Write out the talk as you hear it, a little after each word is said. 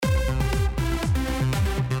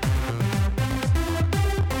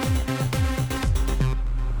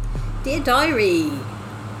Dear Diary,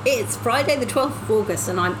 it's Friday the 12th of August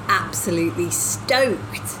and I'm absolutely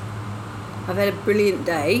stoked. I've had a brilliant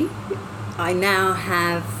day. I now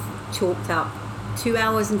have chalked up 2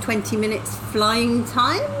 hours and 20 minutes flying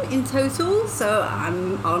time in total, so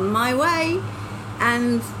I'm on my way.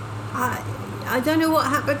 And I don't know what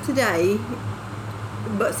happened today,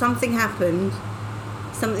 but something happened.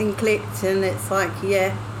 Something clicked and it's like,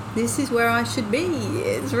 yeah, this is where I should be.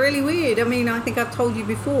 It's really weird. I mean, I think I've told you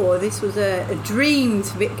before, this was a dream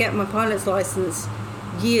to get my pilot's license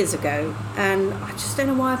years ago, and I just don't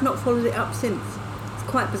know why I've not followed it up since. It's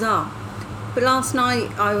quite bizarre. But last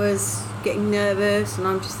night I was getting nervous and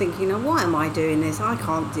I'm just thinking, oh, why am I doing this? I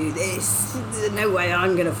can't do this. There's no way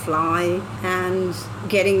I'm going to fly. And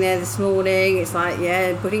getting there this morning, it's like,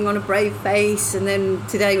 yeah, putting on a brave face. And then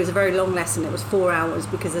today was a very long lesson. It was 4 hours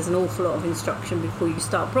because there's an awful lot of instruction before you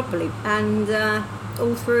start properly. And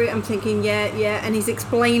all through it, I'm thinking, yeah. And he's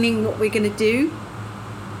explaining what we're going to do.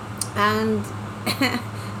 And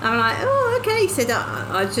I'm like, oh, okay. So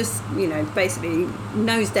I just, basically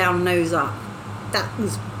nose down, nose up. That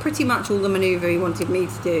was pretty much all the manoeuvre he wanted me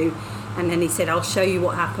to do. And then he said, I'll show you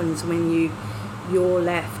what happens when you're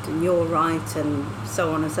left and you're right and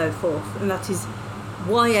so on and so forth. And that is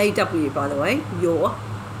YAW, by the way, yaw.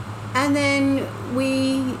 And then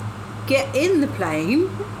we get in the plane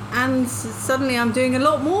and suddenly I'm doing a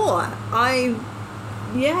lot more.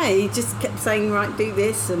 He just kept saying, right, do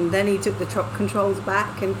this. And then he took the truck controls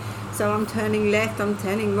back. And so I'm turning left, I'm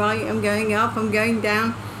turning right, I'm going up, I'm going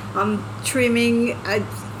down. I'm trimming,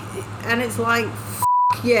 and it's like,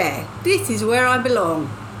 yeah, this is where I belong.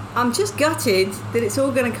 I'm just gutted that it's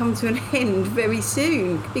all going to come to an end very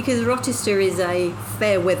soon, because Rochester is a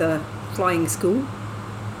fair weather flying school,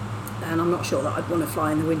 and I'm not sure that I'd want to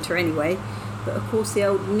fly in the winter anyway, but of course the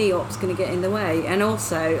old NEOP's going to get in the way. And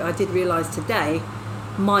also, I did realise today,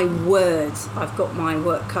 my word, I've got my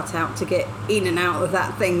work cut out to get in and out of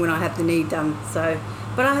that thing when I have the knee done.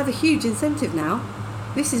 But I have a huge incentive now.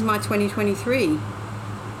 This is my 2023.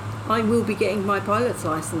 I will be getting my pilot's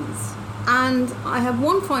license. And I have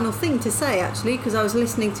one final thing to say, actually, because I was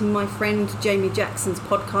listening to my friend Jamie Jackson's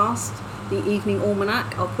podcast, The Evening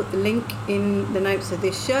Almanac. I'll put the link in the notes of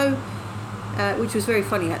this show, which was very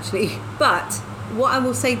funny, actually. But what I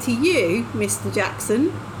will say to you, Mr.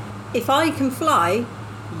 Jackson, if I can fly,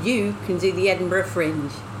 you can do the Edinburgh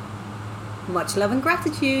Fringe. Much love and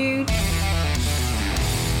gratitude.